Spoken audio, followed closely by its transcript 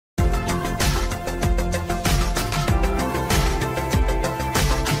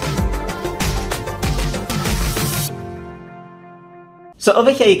So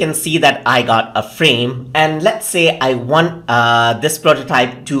over here, you can see that I got a frame, and let's say I want this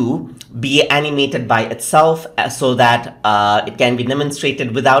prototype to be animated by itself so that it can be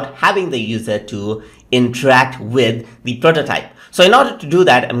demonstrated without having the user to interact with the prototype. So in order to do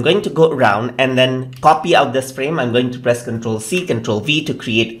that, I'm going to go around and then copy out this frame. I'm going to press Ctrl C, Ctrl V to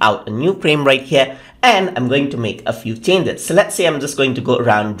create out a new frame right here. And I'm going to make a few changes. So let's say I'm just going to go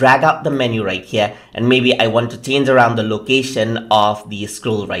around, drag out the menu right here, and maybe I want to change around the location of the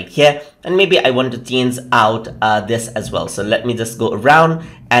scroll right here. And maybe I want to change out this as well. So let me just go around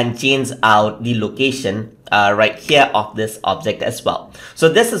and change out the location right here of this object as well. So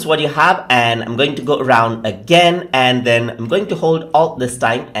this is what you have, and I'm going to go around again, and then I'm going to hold Alt this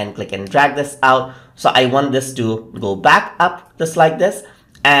time and click and drag this out. So I want this to go back up just like this.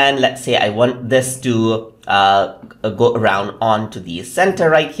 And let's say I want this to go around onto the center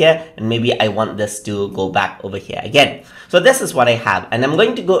right here, and maybe I want this to go back over here again. So this is what I have, and I'm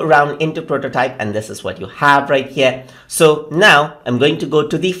going to go around into prototype, and this is what you have right here. So now I'm going to go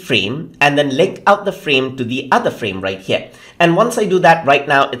to the frame and then link out the frame to the other frame right here. And once I do that, right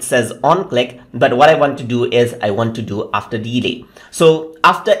now it says on click, but what I want to do is I want to do after delay. So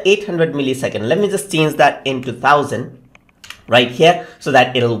after 800 milliseconds, let me just change that into 1000 right here so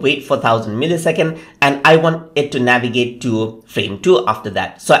that it'll wait for 1000 milliseconds, and I want it to navigate to frame 2 after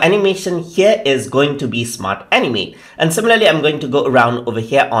that. So animation here is going to be smart animate, and similarly I'm going to go around over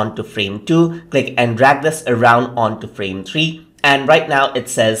here onto frame 2, click and drag this around onto frame 3, and right now it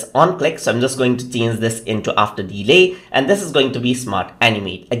says on click, so I'm just going to change this into after delay, and this is going to be smart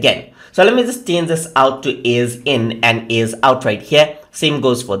animate again. So let me just change this out to is in and is out right here. Same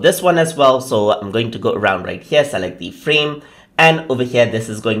goes for this one as well. So I'm going to go around right here, select the frame, and over here this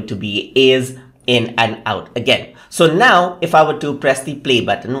is going to be is in and out again. So now if I were to press the play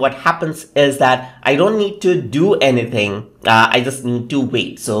button, what happens is that I don't need to do anything. I just need to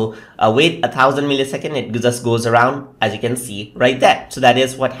wait. So wait 1000 milliseconds, it just goes around, as you can see right there. So that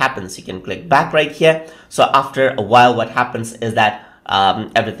is what happens. You can click back right here. So after a while, what happens is that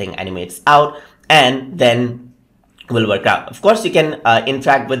everything animates out and then will work out. Of course, you can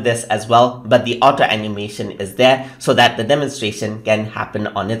interact with this as well, but the auto animation is there so that the demonstration can happen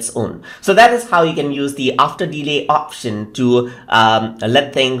on its own. So that is how you can use the after delay option to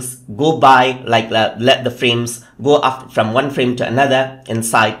let things go by, like let the frames go from one frame to another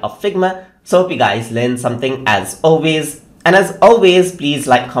inside of Figma. So hope you guys learned something as always. And as always, please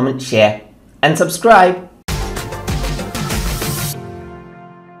like, comment, share, and subscribe.